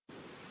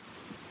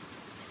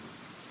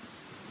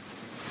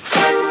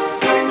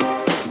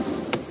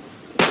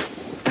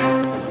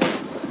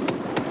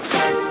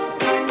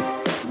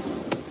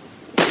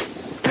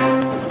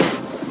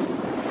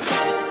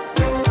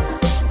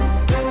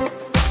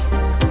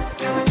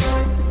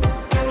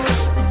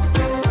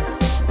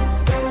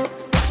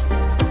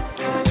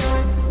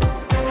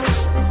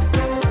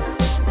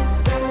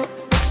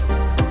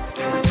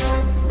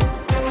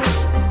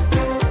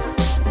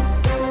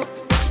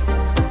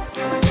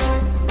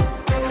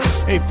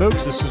Hey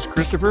folks, this is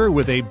Christopher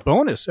with a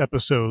bonus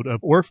episode of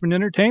Orphan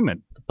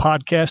Entertainment, the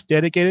podcast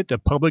dedicated to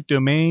public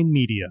domain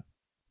media.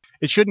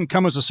 It shouldn't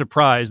come as a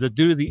surprise that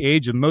due to the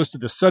age of most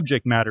of the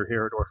subject matter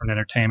here at Orphan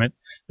Entertainment,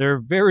 there are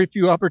very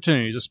few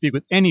opportunities to speak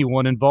with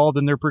anyone involved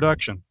in their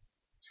production.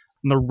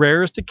 On the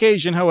rarest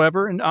occasion,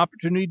 however, an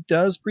opportunity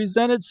does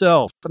present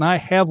itself, and I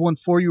have one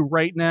for you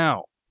right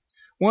now.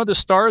 One of the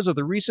stars of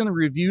the recently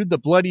reviewed The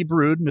Bloody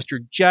Brood, Mr.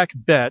 Jack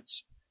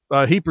Betts,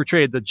 he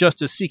portrayed the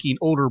justice-seeking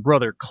older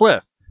brother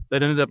Cliff,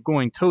 that ended up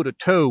going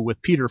toe-to-toe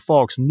with Peter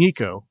Falk's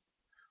Nico.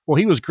 Well,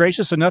 he was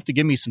gracious enough to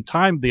give me some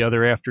time the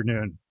other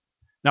afternoon.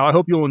 Now, I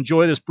hope you'll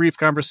enjoy this brief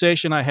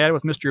conversation I had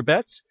with Mr.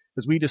 Betts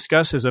as we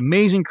discuss his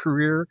amazing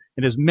career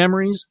and his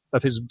memories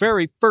of his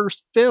very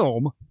first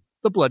film,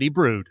 The Bloody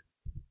Brood.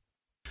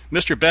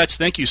 Mr. Betts,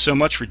 thank you so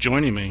much for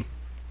joining me.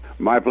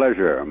 My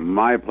pleasure,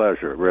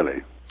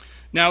 really.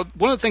 Now,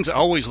 one of the things I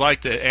always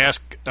like to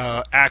ask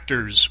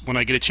actors when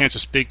I get a chance to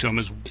speak to them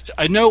is,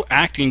 I know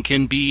acting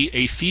can be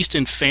a feast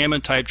and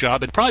famine type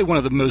job, and probably one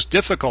of the most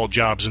difficult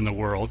jobs in the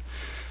world.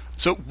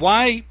 So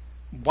why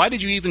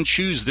did you even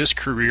choose this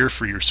career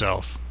for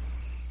yourself?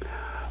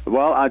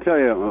 Well, I'll tell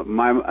you,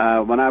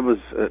 when I was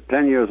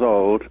 10 years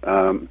old,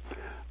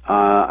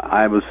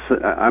 I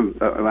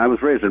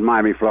was raised in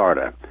Miami,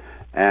 Florida,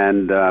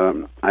 and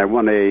I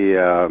won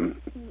a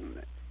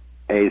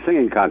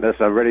singing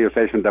contest on radio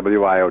station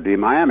WIOD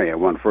Miami. I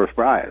won first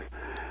prize.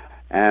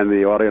 And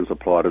the audience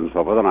applauded and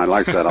so forth, and I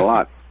liked that a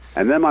lot.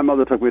 And then my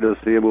mother took me to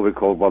see a movie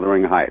called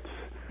Wuthering Heights,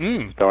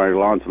 starring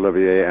Laurence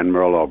Olivier and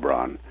Merle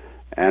Oberon.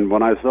 And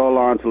when I saw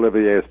Laurence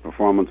Olivier's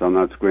performance on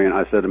that screen,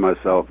 I said to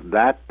myself,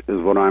 that is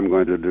what I'm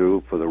going to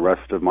do for the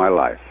rest of my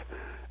life.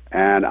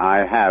 And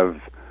I have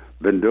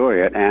been doing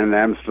it, and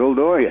I'm still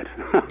doing it.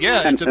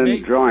 Yeah, and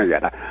enjoying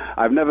it.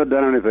 I've never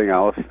done anything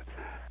else,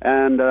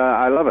 and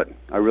I love it.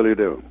 I really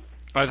do.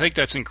 I think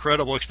that's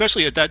incredible,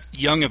 especially at that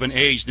young of an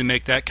age to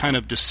make that kind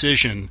of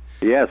decision.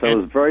 Yes, I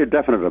was very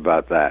definite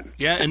about that.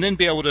 Yeah, and then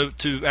be able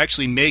to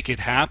actually make it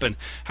happen.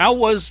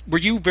 Were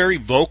you very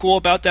vocal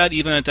about that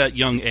even at that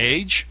young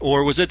age?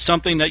 Or was it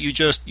something that you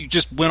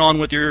just went on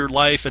with your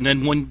life, and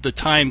then when the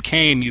time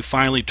came, you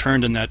finally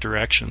turned in that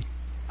direction?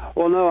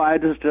 Well, no, I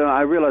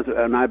realized,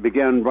 and I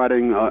began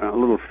writing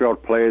little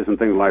short plays and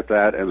things like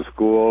that in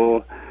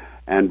school,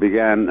 and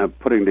began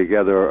putting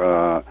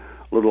together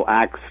little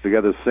acts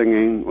together,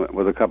 singing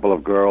with a couple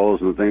of girls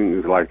and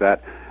things like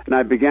that. And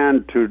I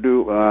began to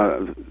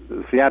do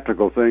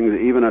theatrical things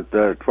even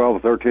at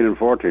 12, 13, and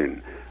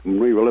 14.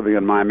 We were living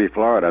in Miami,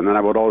 Florida, and then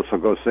I would also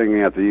go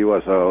singing at the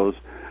USOs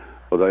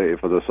for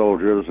the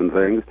soldiers and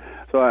things.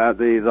 So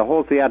the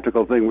whole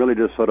theatrical thing really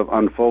just sort of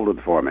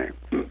unfolded for me.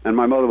 And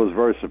my mother was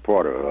very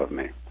supportive of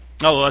me.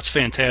 Oh, that's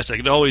fantastic.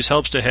 It always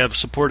helps to have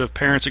supportive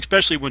parents,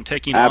 especially when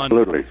taking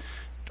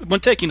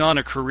on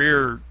a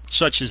career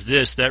such as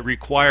this that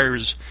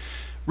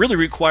really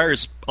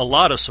requires a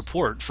lot of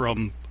support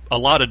from a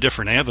lot of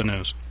different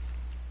avenues.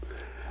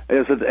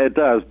 Yes, it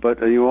does, but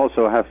you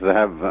also have to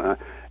have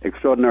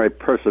extraordinary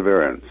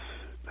perseverance.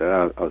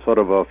 A sort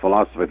of a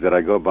philosophy that I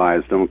go by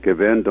is don't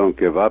give in, don't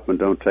give up, and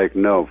don't take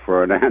no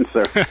for an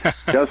answer.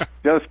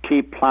 just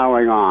keep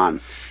plowing on.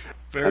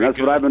 And that's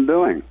what I've been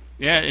doing.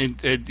 Yeah,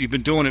 and you've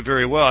been doing it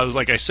very well.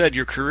 Like I said,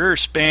 your career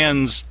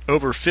spans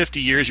over 50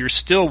 years. You're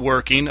still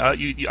working.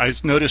 I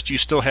noticed you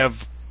still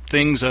have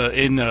things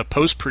in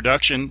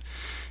post-production.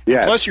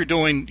 Yes. Plus, you're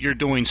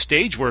doing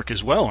stage work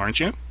as well,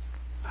 aren't you?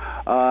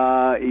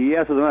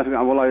 Yes, as a matter of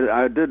fact, well,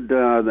 I did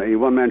the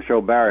one-man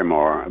show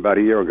Barrymore about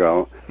a year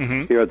ago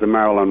here at the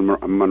Marilyn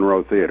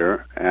Monroe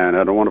Theater, and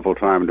had a wonderful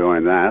time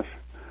doing that.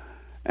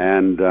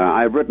 And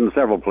I've written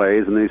several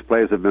plays, and these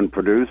plays have been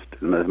produced.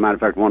 And as a matter of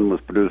fact, one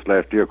was produced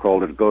last year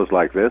called It Goes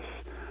Like This,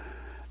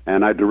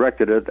 and I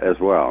directed it as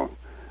well.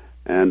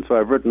 And so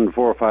I've written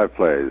 4 or 5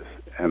 plays,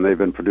 and they've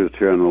been produced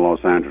here in the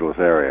Los Angeles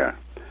area.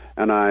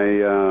 And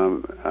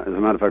as a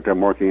matter of fact,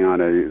 I'm working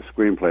on a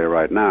screenplay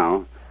right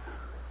now,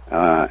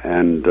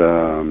 and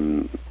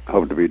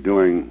hope to be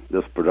doing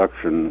this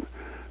production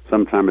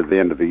sometime at the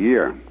end of the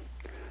year.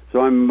 So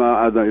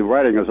the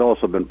writing has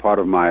also been part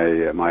of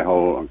my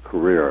whole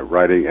career,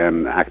 writing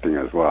and acting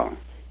as well.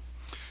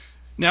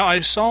 Now,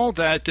 I saw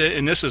that,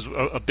 and this is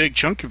a big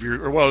chunk of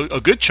a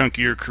good chunk of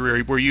your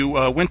career, where you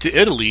went to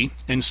Italy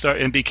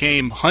and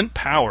became Hunt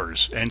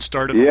Powers and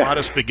started a lot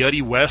of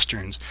spaghetti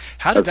westerns.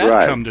 How did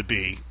that come to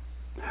be?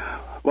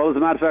 Well, as a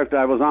matter of fact,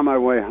 I was on my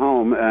way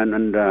home and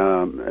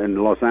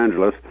in Los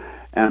Angeles,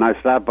 and I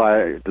stopped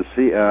by to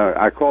see.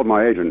 I called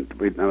my agent.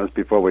 That was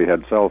before we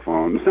had cell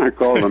phones. I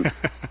called him,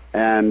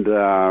 and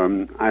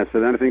I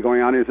said, "Anything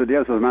going on?" He said,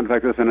 "Yes." As a matter of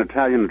fact, there's an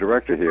Italian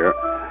director here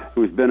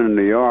who's been in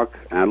New York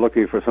and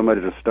looking for somebody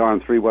to star in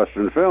 3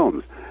 Western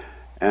films,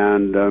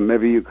 and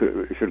maybe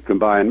you should come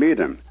by and meet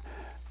him.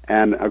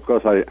 And of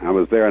course, I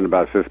was there in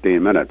about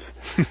 15 minutes,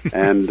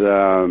 and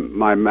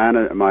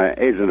my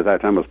agent at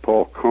that time was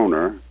Paul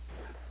Kohner,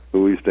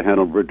 who used to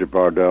handle Bridget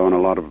Bardot and a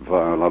lot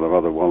of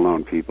other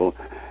well-known people.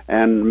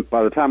 And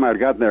by the time I had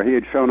gotten there, he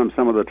had shown him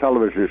some of the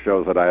television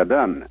shows that I had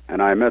done.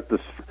 And I met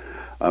this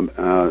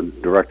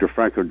director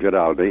Franco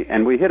Giraldi,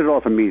 and we hit it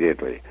off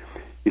immediately.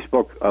 He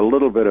spoke a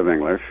little bit of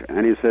English,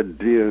 and he said,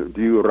 do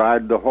you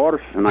ride the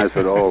horse? And I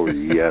said, oh,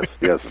 yes,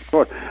 of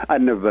course.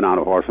 I'd never been on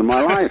a horse in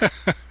my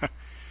life.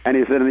 And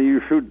he said, and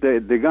you shoot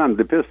the gun,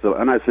 the pistol?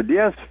 And I said,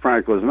 yes,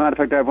 Franco. As a matter of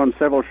fact, I've won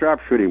several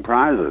sharpshooting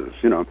prizes,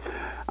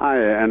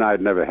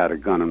 I'd never had a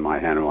gun in my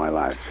hand in my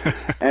life.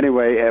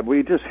 Anyway,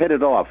 we just hit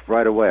it off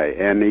right away.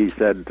 And he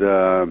said,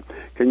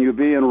 can you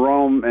be in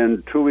Rome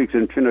in 2 weeks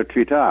in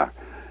Cinecittà?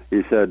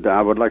 He said,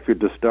 I would like you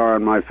to star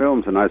in my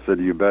films. And I said,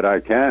 you bet I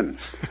can.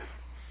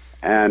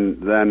 And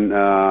then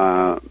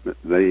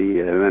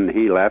then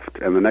he left.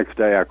 And the next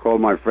day I called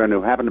my friend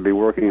who happened to be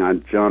working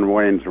on John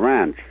Wayne's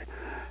ranch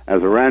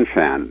as a ranch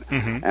hand.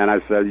 Mm-hmm. And I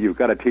said, you've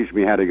got to teach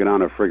me how to get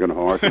on a friggin'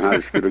 horse and how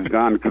to shoot a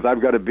gun, because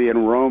I've got to be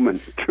in Rome in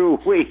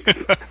 2 weeks.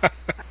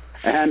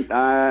 and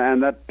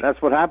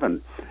that's what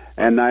happened.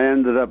 And I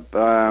ended up,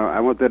 I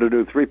went there to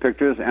do 3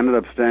 pictures, ended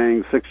up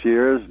staying 6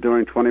 years,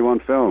 doing 21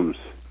 films.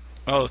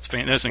 Oh, it's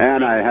fantastic.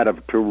 And I had a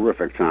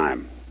terrific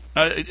time.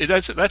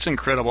 That's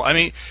incredible. I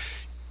mean,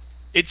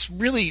 it's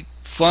really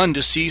fun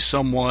to see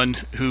someone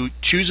who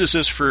chooses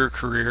this for a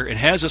career and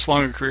has this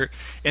longer career,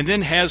 and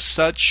then has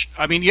such.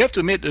 I mean, you have to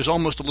admit there's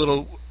almost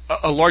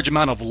a large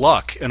amount of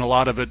luck in a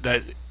lot of it,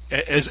 that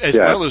as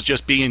well as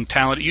just being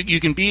talented. You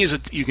can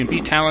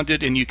be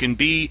talented, and you can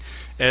be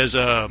as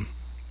a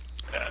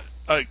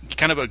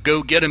kind of a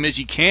go get 'em as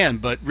you can,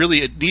 but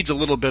really it needs a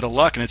little bit of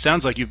luck, and it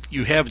sounds like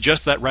you have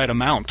just that right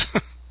amount.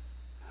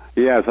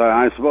 Yes,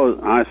 I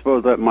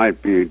suppose that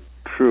might be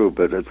true,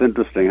 but it's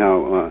interesting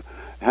how.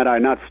 Had I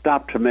not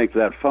stopped to make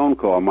that phone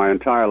call, my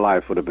entire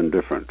life would have been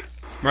different.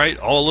 Right,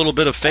 all a little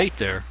bit of fate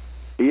there.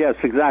 Yes,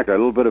 exactly. A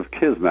little bit of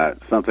kismet.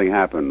 Something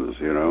happens,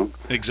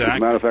 Exactly. As a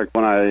matter of fact,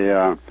 when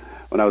I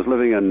was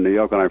living in New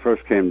York, when I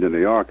first came to New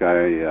York,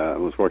 I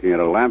was working at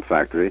a lamp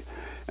factory,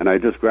 and I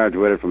just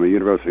graduated from a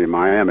university in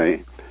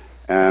Miami.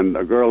 And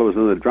a girl who was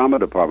in the drama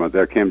department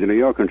there came to New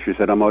York, and she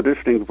said, I'm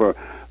auditioning for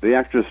the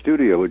Actors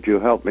Studio. Would you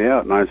help me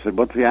out? And I said,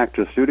 what's the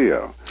Actors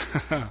Studio?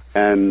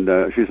 And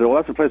she said, well,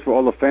 that's a place where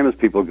all the famous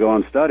people go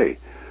and study.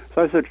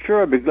 So I said,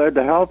 sure, I'd be glad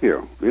to help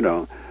you,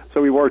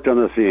 So we worked on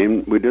the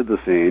scene. We did the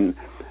scene.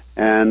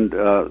 And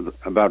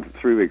about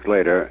 3 weeks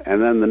later, and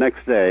then the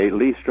next day,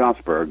 Lee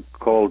Strasberg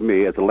called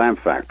me at the lamp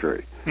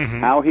factory. Mm-hmm.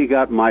 How he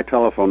got my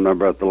telephone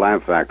number at the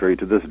lamp factory,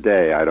 to this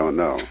day, I don't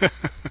know.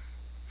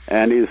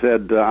 And he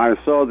said, I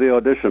saw the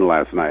audition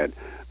last night.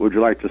 Would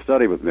you like to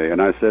study with me?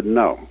 And I said,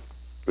 no,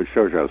 which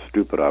shows you how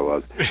stupid I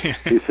was.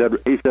 He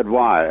said,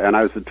 why? And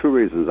I said, 2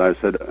 reasons. I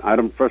said,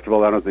 first of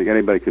all, I don't think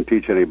anybody can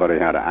teach anybody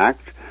how to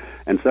act.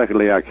 And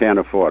secondly, I can't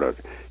afford it.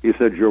 He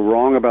said, you're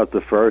wrong about the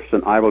first,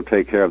 and I will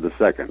take care of the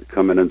second.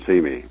 Come in and see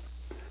me.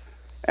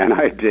 And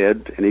I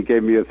did, and he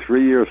gave me a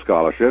 3-year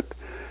scholarship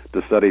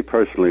to study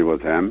personally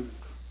with him.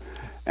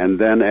 And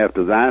then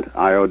after that,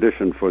 I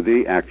auditioned for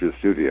the Actors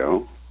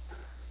Studio,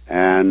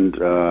 and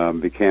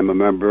became a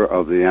member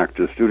of the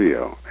Actors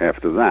Studio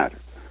after that.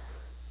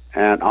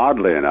 And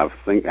oddly enough,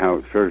 think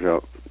how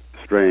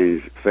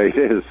strange fate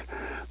is.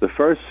 The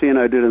first scene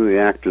I did in the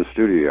Actors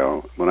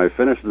Studio, when I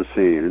finished the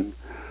scene,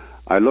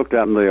 I looked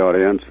out in the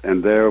audience,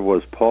 and there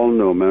was Paul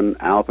Newman,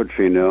 Al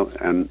Pacino,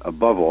 and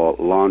above all,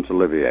 Laurence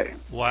Olivier.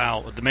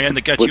 Wow, the man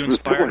that got you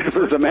inspired. Which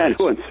was the man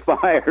who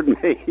inspired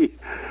me.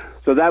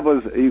 So that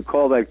was, you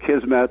call that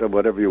kismet or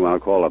whatever you want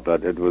to call it,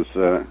 but it was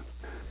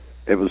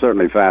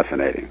certainly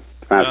fascinating.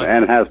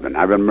 And it has been.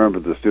 I've been a member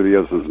of the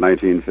studio since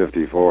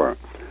 1954.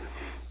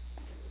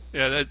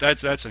 Yeah,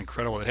 that's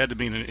incredible. It had to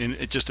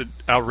be just an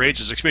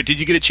outrageous experience. Did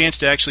you get a chance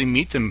to actually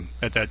meet them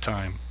at that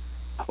time?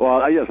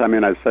 Well, yes. I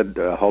mean, I said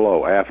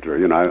hello after.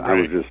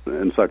 I was just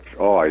in such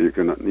awe.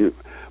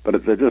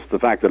 But just the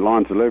fact that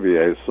Laurence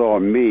Olivier saw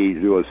me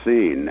do a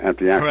scene at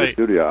the Actors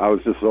Studio, I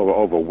was just so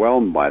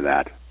overwhelmed by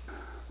that.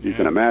 You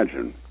can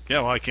imagine.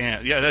 Yeah, well, I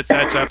can't. Yeah,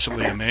 that's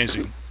absolutely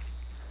amazing.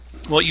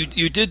 Well,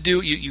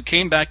 you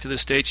came back to the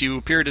States. You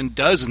appeared in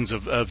dozens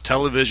of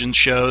television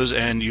shows,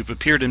 and you've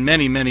appeared in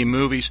many, many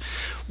movies.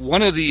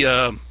 One of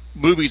the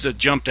movies that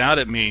jumped out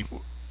at me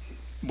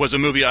was a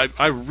movie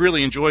I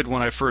really enjoyed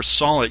when I first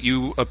saw it.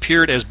 You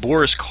appeared as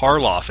Boris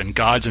Karloff in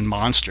Gods and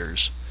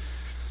Monsters.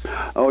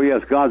 Oh,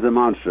 yes, Gods and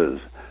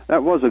Monsters.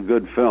 That was a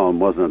good film,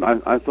 wasn't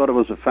it? I thought it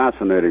was a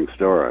fascinating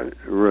story,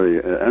 really.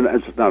 And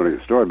it's not only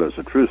a story, but it's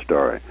a true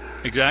story.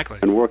 Exactly.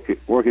 And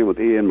working with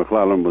Ian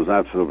McClellan was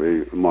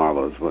absolutely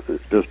marvelous.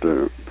 It's just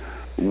a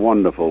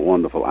wonderful,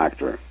 wonderful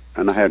actor.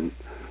 And I had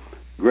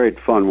great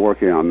fun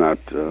working on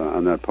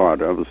that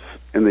part. I was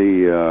in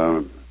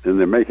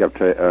the makeup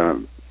chair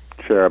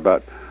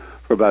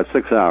for about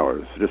 6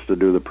 hours just to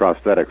do the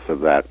prosthetics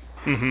of that,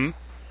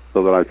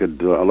 so that I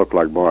could look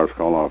like Boris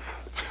Karloff.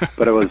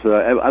 But it was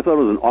I thought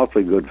it was an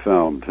awfully good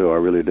film too. I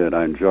really did.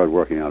 I enjoyed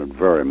working on it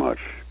very much.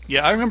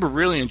 Yeah, I remember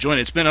really enjoying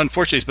it.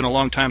 Unfortunately, it's been a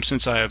long time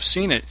since I have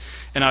seen it.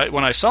 And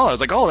when I saw it, I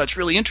was like, oh, that's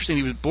really interesting.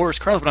 He was Boris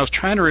Karloff. And I was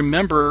trying to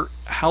remember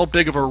how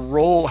big of a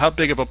role, how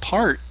big of a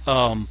part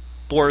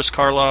Boris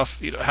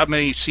Karloff, how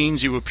many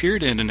scenes you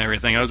appeared in and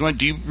everything. I was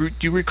wondering,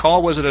 do you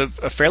recall, was it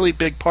a fairly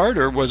big part,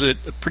 or was it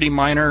a pretty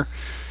minor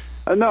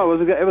No, it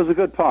was a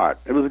good part.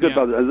 It was a good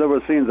part. There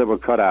were scenes that were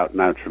cut out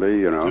naturally,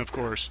 you know. Of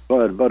course.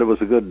 But it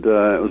was a good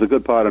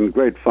part and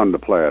great fun to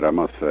play it. I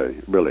must say,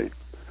 really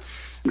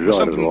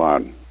enjoyed it a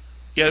lot.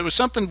 Yeah, it was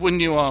something when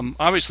you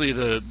obviously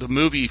the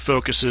movie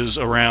focuses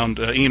around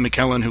Ian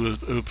McKellen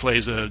who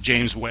plays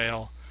James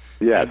Whale.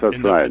 Yes, that's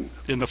right.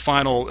 In the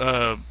final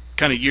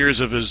kind of years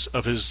of his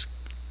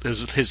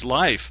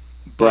life.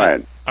 But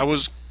right.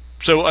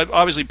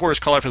 Obviously Boris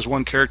Karloff is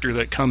one character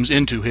that comes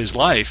into his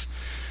life.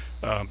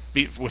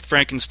 With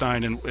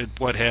Frankenstein and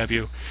what have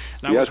you.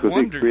 And yes,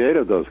 because he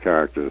created those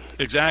characters.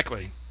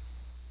 Exactly.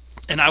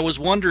 And I was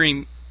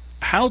wondering,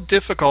 how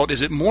difficult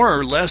is it, more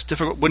or less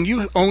difficult, when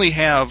you only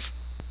have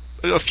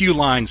a few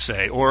lines,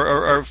 say,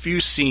 or a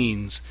few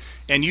scenes,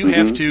 and you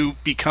have to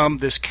become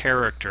this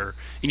character,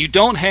 and you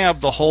don't have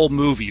the whole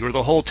movie or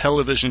the whole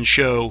television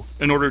show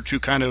in order to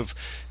kind of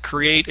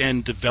create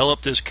and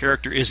develop this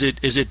character? Is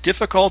it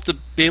difficult to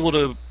be able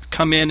to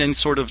come in and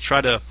sort of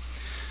try to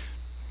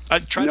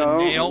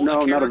nail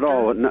No, not at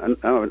all.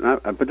 No,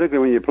 particularly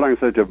when you're playing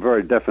such a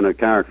very definite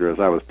character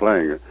as I was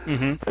playing it.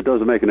 It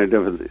doesn't make any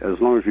difference as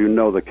long as you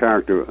know the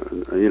character,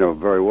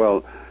 very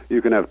well.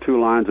 You can have 2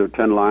 lines or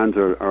 10 lines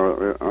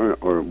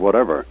or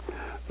whatever,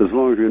 as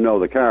long as you know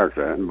the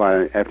character. And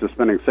after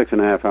spending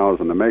 6.5 hours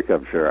in the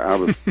makeup chair, I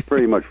was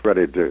pretty much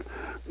ready to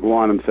go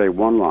on and say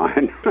 1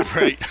 line.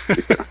 Right.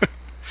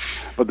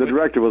 But the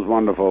director was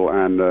wonderful,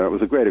 and it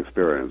was a great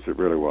experience. It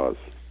really was.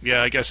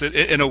 Yeah, I guess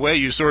in a way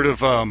you sort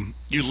of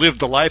you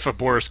lived the life of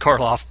Boris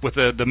Karloff with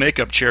the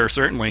makeup chair,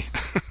 certainly.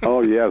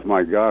 Oh yes,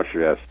 my gosh,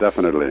 yes,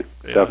 definitely,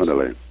 yes.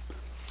 Definitely.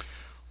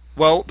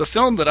 Well, the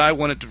film that I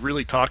wanted to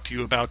really talk to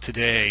you about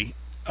today,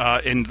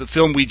 and the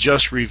film we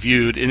just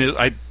reviewed, and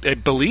I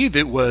believe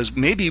it was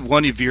maybe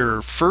one of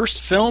your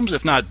first films,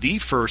 if not the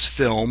first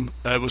film.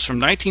 It was from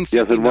 1959,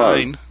 yes, it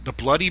was. The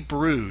Bloody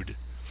Brood.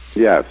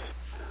 Yes.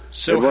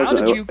 So how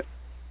did you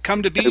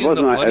come to be in The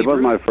Bloody Brood? It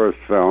was my first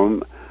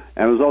film.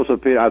 And it was also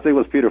I think it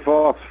was Peter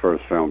Falk's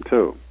first film,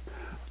 too.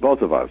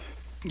 Both of us.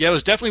 Yeah, it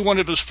was definitely one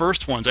of his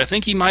first ones. I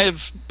think he might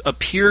have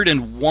appeared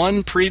in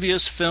one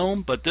previous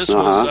film, but this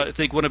was, I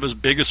think, one of his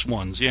biggest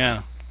ones,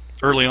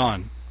 early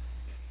on.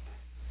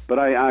 But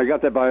I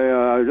got that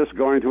by just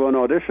going to an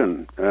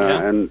audition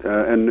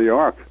in New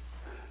York.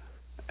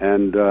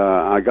 And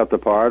I got the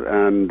part,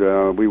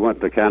 and we went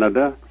to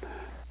Canada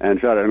and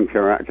shot it in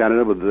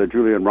Canada with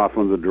Julian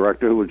Rothman, the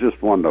director, who was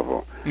just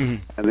wonderful. And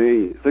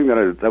the thing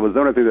that was the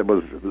only thing that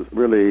was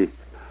really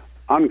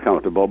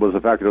uncomfortable was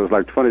the fact that it was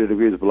like 20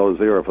 degrees below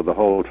zero for the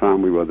whole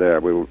time we were there.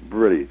 We were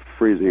really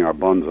freezing our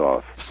buns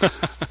off.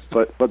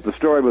 but the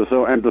story was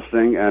so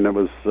interesting, and it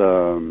was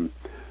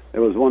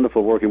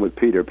wonderful working with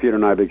Peter. Peter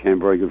and I became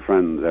very good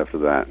friends after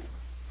that.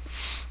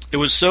 It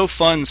was so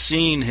fun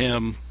seeing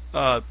him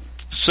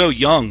so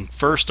young,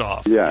 first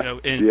off. Yeah.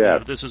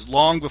 This is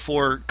long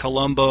before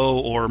Columbo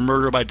or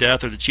Murder by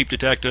Death or The Chief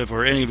Detective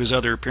or any of his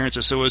other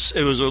appearances. So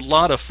it was a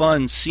lot of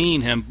fun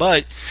seeing him,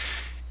 but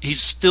he's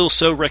still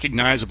so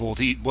recognizable.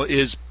 He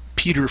is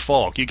Peter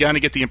Falk. You got to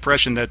get the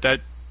impression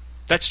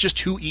that's just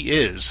who he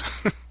is.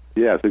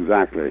 Yes,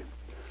 exactly.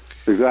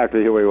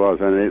 Exactly who he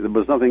was. And there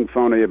was nothing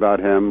phony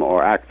about him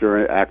or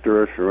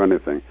actorish or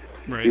anything.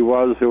 Right. He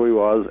was who he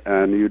was,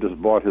 and you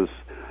just bought his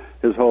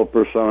whole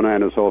persona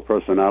and his whole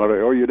personality,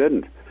 or you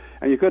didn't.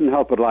 And you couldn't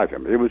help but like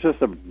him. He was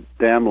just a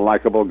damn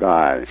likable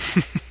guy.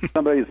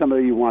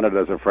 somebody you wanted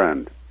as a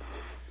friend.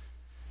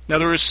 Now,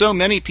 there were so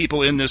many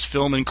people in this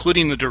film,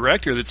 including the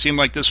director, that seemed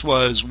like this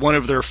was one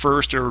of their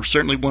first, or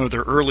certainly one of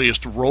their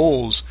earliest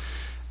roles.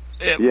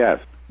 Yes.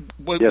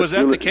 Was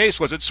that the case?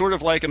 Was it sort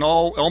of like an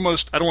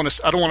almost, I don't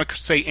want to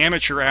say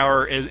amateur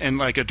hour in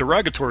like a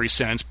derogatory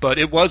sense, but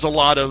it was a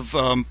lot of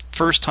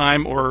first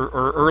time or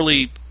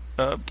early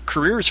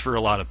careers for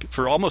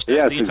almost the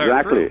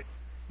entire crew.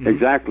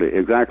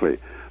 Exactly.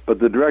 But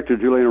the director,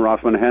 Julian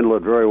Rothman,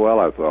 handled it very well,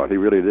 I thought. He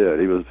really did.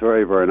 He was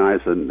very, very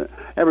nice, and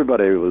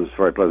everybody was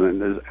very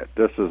pleasant.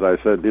 Just as I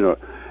said,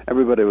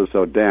 everybody was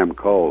so damn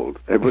cold.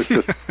 It was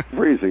just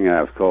freezing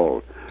ass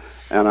cold.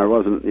 And I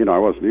wasn't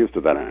used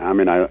to that. I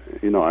mean, I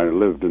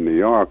lived in New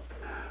York,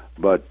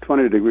 but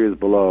 20 degrees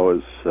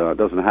below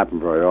doesn't happen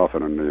very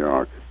often in New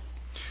York.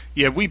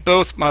 Yeah, we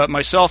both,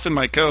 myself and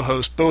my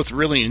co-host, both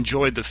really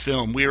enjoyed the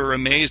film. We were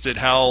amazed at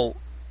how,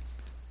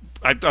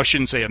 I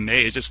shouldn't say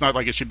amazed, it's not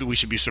like we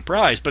should be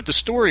surprised, but the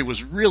story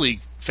was really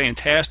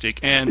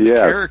fantastic, and the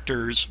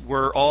characters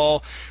were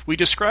all, we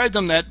described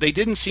them that they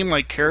didn't seem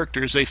like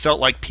characters, they felt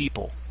like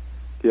people.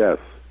 Yes,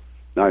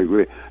 I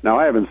agree. Now,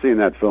 I haven't seen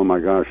that film, my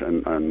gosh,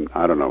 in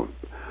I don't know,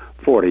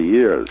 40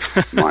 years,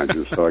 mind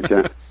you, so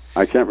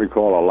I can't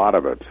recall a lot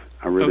of it.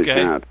 I really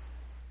can't.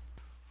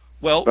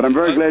 Well, but I'm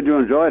very glad you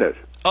enjoyed it.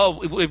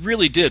 Oh, it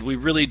really did. We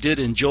really did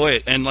enjoy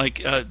it, and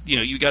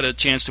you got a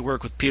chance to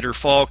work with Peter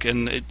Falk,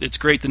 and it's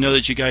great to know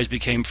that you guys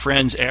became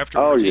friends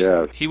afterwards. Oh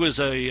yes, he was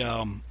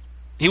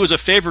a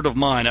favorite of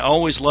mine. I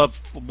always loved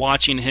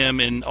watching him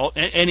in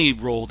any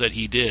role that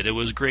he did. It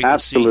was great to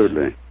see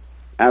him.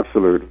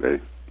 Absolutely.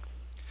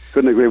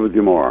 Couldn't agree with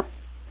you more.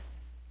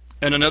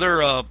 And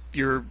another,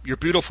 your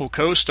beautiful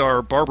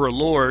co-star Barbara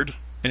Lord,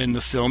 in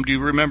the film. Do you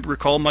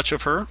recall much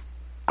of her?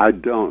 I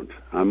don't.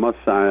 I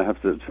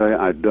have to say,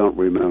 I don't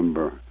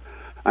remember.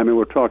 I mean,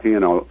 we're talking,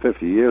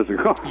 50 years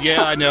ago.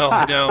 Yeah, I know.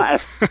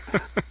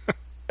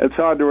 It's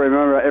hard to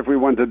remember if we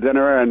went to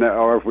dinner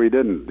or if we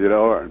didn't,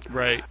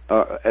 Right.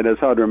 And it's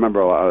hard to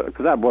remember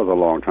because that was a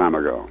long time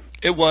ago.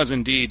 It was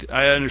indeed.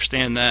 I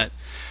understand that.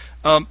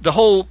 The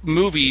whole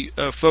movie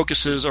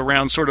focuses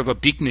around sort of a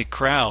beatnik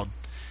crowd.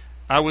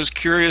 I was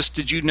curious,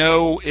 did you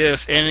know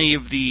if any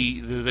of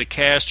the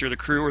cast or the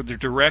crew or the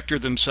director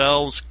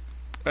themselves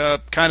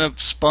kind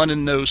of spun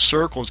in those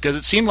circles? Because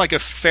it seemed like a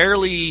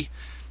fairly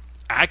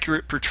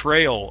accurate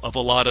portrayal of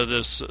a lot of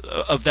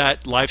of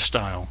that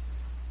lifestyle.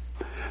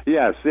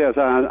 Yes.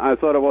 I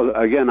thought it was.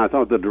 Again, I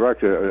thought the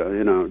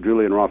director,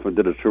 Julian Rothman,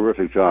 did a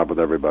terrific job with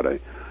everybody.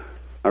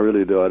 I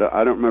really do.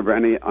 I don't remember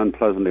any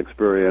unpleasant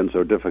experience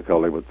or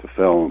difficulty with the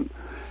film.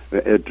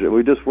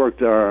 We just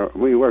worked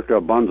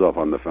our buns off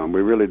on the film.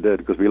 We really did,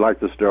 because we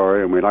liked the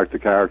story and we liked the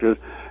characters,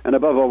 and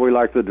above all, we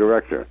liked the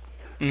director,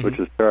 which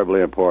is terribly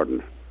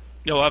important.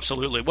 Oh,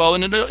 absolutely. Well,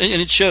 and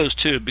it shows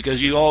too,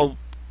 because you all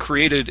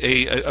created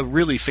a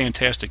really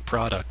fantastic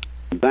product.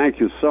 Thank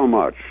you so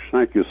much.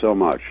 Thank you so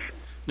much.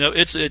 No,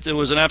 it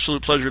was an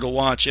absolute pleasure to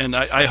watch, and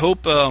I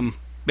hope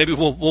maybe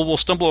we'll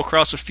stumble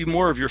across a few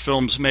more of your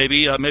films,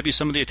 maybe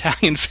some of the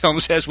Italian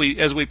films as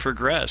we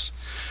progress.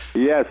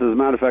 Yes, as a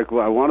matter of fact,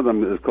 one of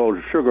them is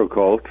called Sugar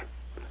Cult,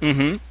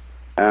 and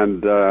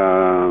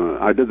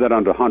I did that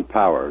under Hunt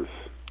Powers.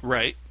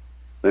 Right.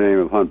 The name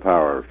of Hunt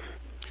Powers.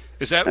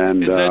 Is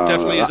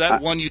that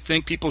one you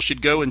think people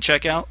should go and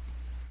check out?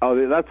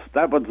 Oh,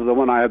 that was the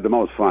one I had the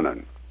most fun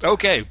in.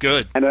 Okay,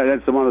 good. And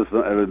it's the one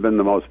that's been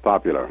the most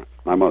popular,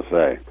 I must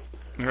say.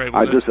 All right,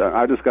 well, I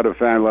just got a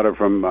fan letter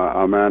from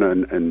a man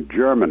in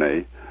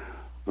Germany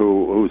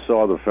who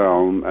saw the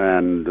film,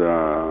 and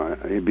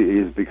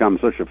he's become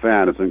such a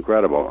fan. It's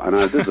incredible. And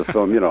I did the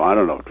film,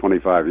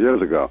 25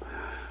 years ago.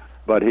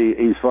 But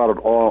he's followed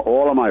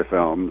all of my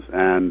films,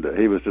 and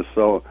he was just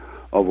so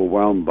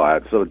overwhelmed by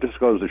it. So it just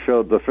goes to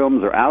show the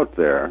films are out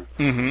there,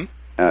 being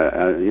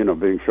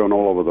shown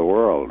all over the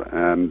world.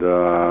 And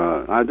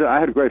I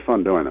had great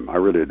fun doing them. I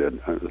really did.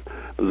 It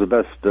was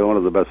one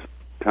of the best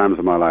times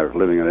of my life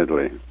living in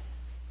Italy.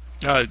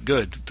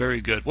 Good, very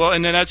good. Well,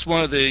 and then that's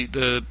one of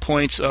the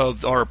points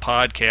of our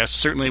podcast.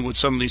 Certainly with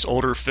some of these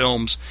older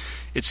films,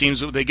 it seems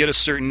that when they get a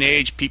certain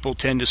age, people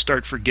tend to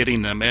start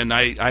forgetting them, and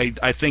I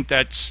think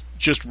that's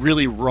just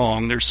really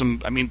wrong. These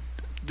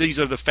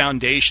are the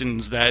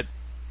foundations that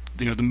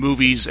the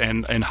movies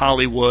and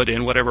Hollywood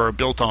and whatever are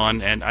built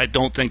on, and I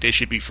don't think they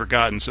should be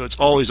forgotten. So it's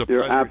always a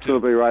pleasure. You're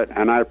absolutely right,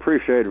 and I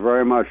appreciate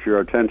very much your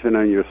attention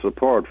and your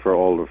support for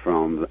older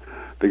films,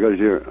 because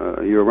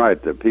you're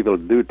right that people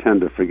do tend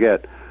to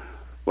forget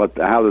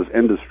how this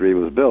industry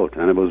was built,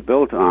 and it was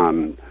built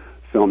on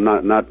film.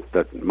 Not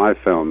that my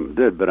film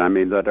did, but I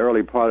mean that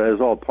early part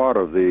is all part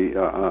of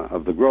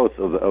the growth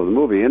of the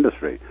movie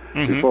industry.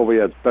 Before we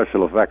had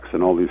special effects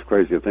and all these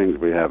crazy things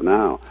we have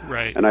now.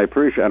 Right. And I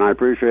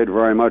appreciate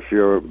very much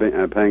your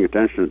paying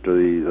attention to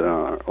these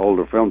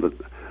older films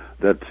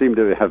that seem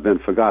to have been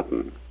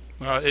forgotten.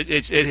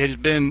 It has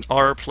been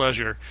our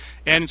pleasure.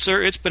 And,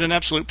 sir, it's been an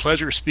absolute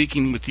pleasure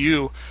speaking with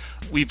you.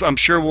 I'm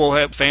sure we'll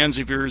have fans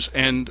of yours,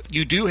 and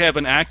you do have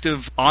an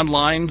active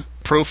online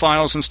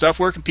profiles and stuff.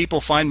 Where can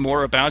people find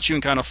more about you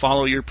and kind of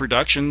follow your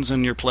productions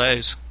and your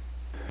plays?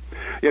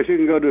 Yes, you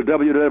can go to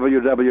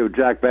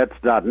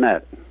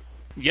www.jackbetts.net.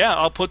 Yeah,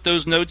 I'll put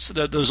those links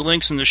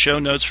in the show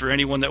notes for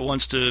anyone that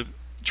wants to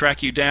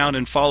track you down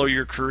and follow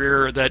your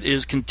career that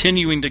is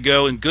continuing to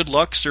go. And good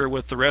luck, sir,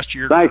 with the rest of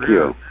your career. Thank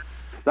you.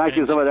 Thank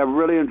you so much. I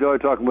really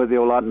enjoyed talking with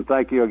you a lot, and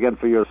thank you again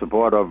for your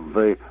support of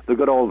the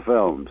good old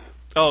films.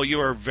 Oh,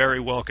 you are very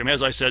welcome.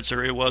 As I said,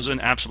 sir, it was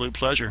an absolute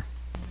pleasure.